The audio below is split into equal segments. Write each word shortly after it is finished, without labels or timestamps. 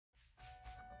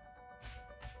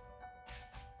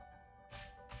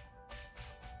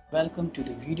Welcome to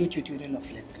the video tutorial of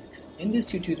Netflix. In this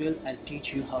tutorial, I'll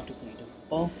teach you how to create a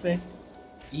perfect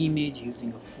image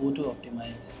using our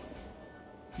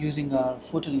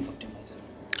PhotoLink optimizer.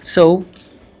 So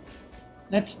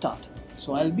let's start.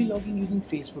 So I'll be logging using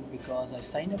Facebook because I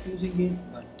signed up using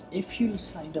it, but if you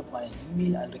signed up via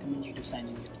email, I'll recommend you to sign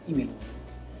in with email only.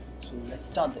 So let's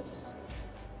start this.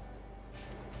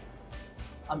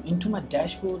 I'm into my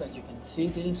dashboard. As you can see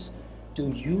this. To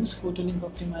use PhotoLink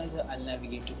optimizer, I'll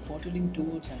navigate to PhotoLink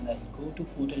tools and I'll go to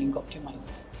PhotoLink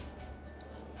optimizer.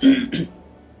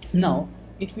 Now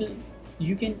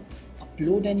you can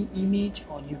upload any image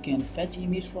or you can fetch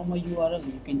image from a URL.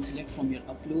 You can select from your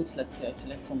uploads. Let's say I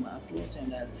select from my uploads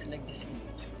and I'll select this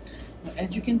image. Now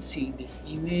as you can see, this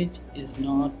image is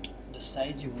not the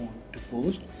size you want to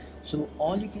post. So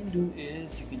all you can do is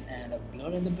you can add a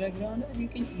blur in the background, and you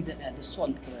can either add the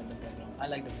solid color in the background. I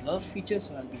like the blur feature,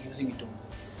 so I'll be using it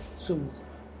only.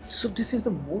 So this is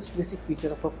the most basic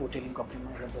feature of a PhotoLink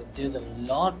optimizer, but there's a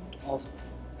lot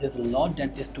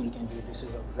that this tool can do. This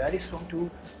is a very strong tool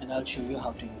and I'll show you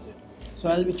how to use it. So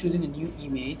I'll be choosing a new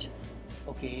image.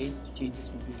 Okay,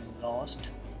 changes will be lost.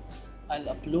 I'll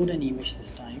upload an image this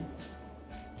time.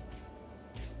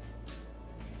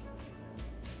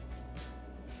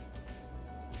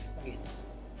 Okay,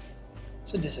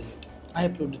 so this is it. I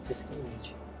uploaded this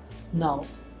image. Now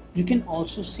you can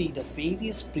also see the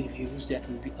various previews that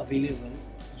will be available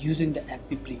using the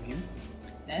FB preview.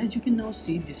 As you can now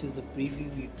see, this is the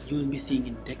preview you will be seeing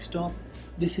in desktop,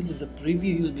 this is the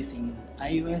preview you will be seeing in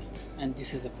iOS, and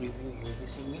this is the preview you will be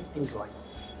seeing in Android.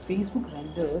 Facebook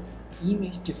renders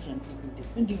image differently for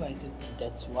different devices, and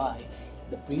that's why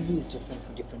the preview is different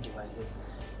for different devices.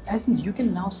 As you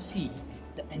can now see,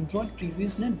 the Android preview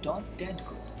is not that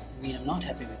good. I'm not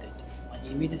happy with it. My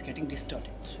image is getting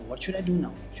distorted. So what should I do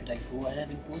now? Should I go ahead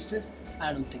and post this?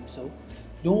 I don't think so.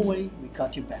 Don't worry, we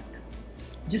got you back.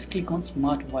 Just click on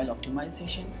Smart Mobile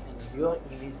Optimization and your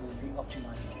image will be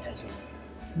optimized as well.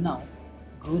 Now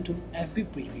go to FB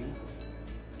Preview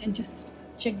and just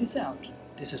check this out.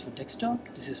 This is for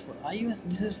desktop, this is for iOS,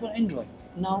 this is for Android.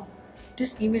 Now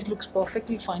this image looks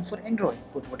perfectly fine for Android,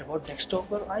 but what about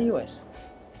desktop or iOS?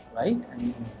 Right?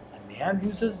 I may have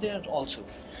users there also.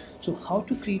 So how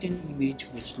to create an image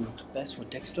which looks best for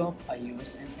desktop,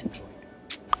 iOS and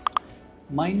Android?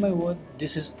 Mind my word,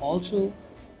 this is also,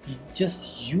 you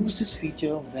just use this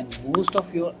feature when most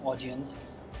of your audience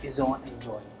is on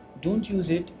Android. Don't use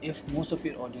it if most of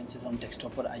your audience is on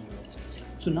desktop or iOS.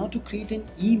 So now to create an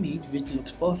image which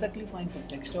looks perfectly fine for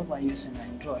desktop, iOS and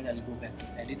Android, I'll go back to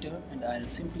editor and I'll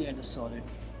simply add a solid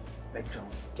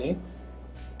background. Okay.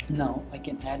 Now I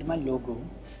can add my logo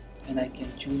and I can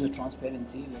choose a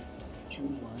transparency. Let's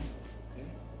choose one. Okay.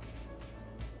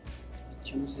 I'll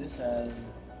choose this. I'll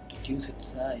reduce its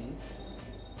size.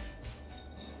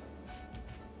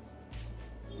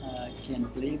 I can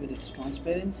play with its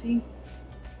transparency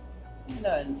and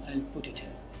I'll put it here.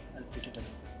 I'll put it at the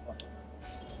bottom.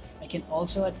 I can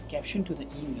also add caption to the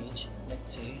image.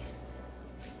 Let's say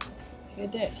hey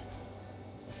there,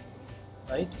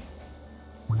 right?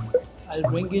 I'll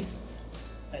bring it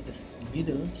at the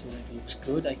middle so that it looks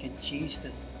good. I can change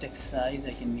the text size.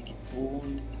 I can make it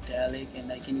bold, italic,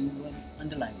 and I can even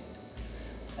underline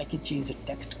it. I can change the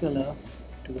text color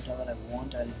to whatever I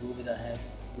want. I'll go with a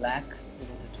black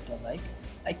because that's what I like.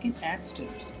 I can add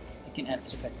strips. I can add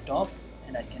strip at top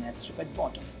and I can add strip at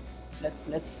bottom.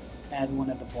 Let's add one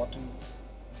at the bottom.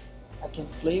 I can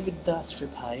play with the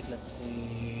strip height. Let's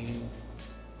say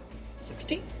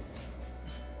 60.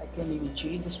 I can even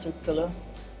change the strip color.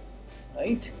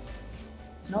 Right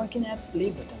now I can add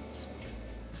play buttons.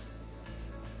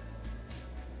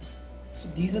 So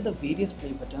these are the various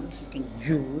play buttons you can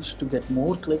use to get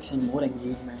more clicks and more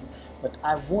engagement, but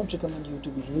I won't recommend you to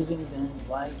be using them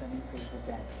while running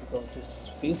Facebook ads because this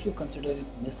Facebook considers it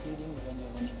misleading when you're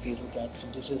running Facebook ads. So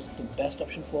this is the best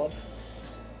option for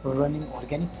running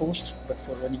organic posts, but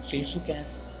for running Facebook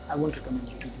ads I won't recommend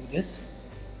you to do this.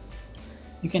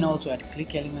 You can also add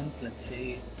click elements. Let's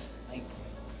say I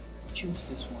choose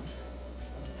this one.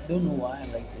 I don't know why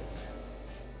I like this.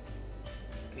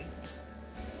 Okay.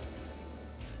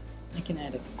 I can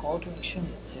add a call to action.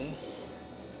 Let's say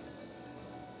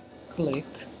click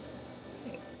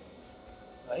here,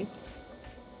 right?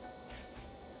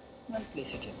 I'll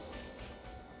place it here.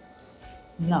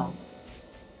 Now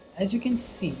as you can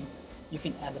see, you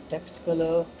can add the text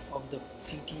color of the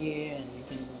CTA and you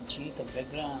can even change the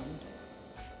background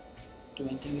to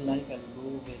anything you like. I'll go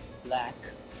with black.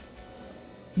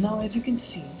 Now as you can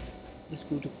see, just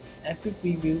go to FB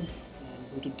preview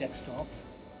and go to desktop.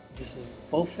 This is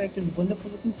a perfect and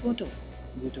wonderful looking photo.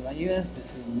 Go to iOS,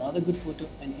 this is another good photo,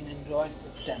 and in Android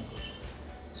it's damn good.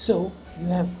 So you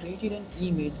have created an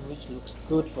image which looks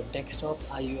good for desktop,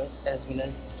 iOS as well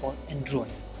as for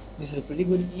Android. This is a pretty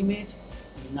good image.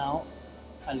 And now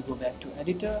I'll go back to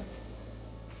editor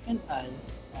and I'll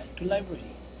add to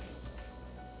library.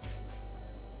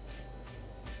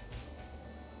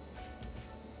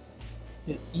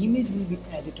 Your image will be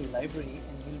added to library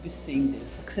and you will be seeing this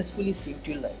successfully saved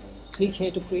to your library. Click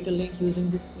here to create a link using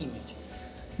this image.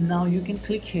 Now you can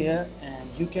click here and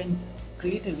you can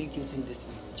create a link using this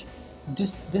image.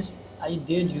 This I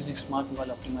did using smart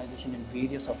mobile optimization and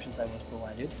various options I was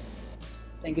provided.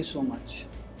 Thank you so much.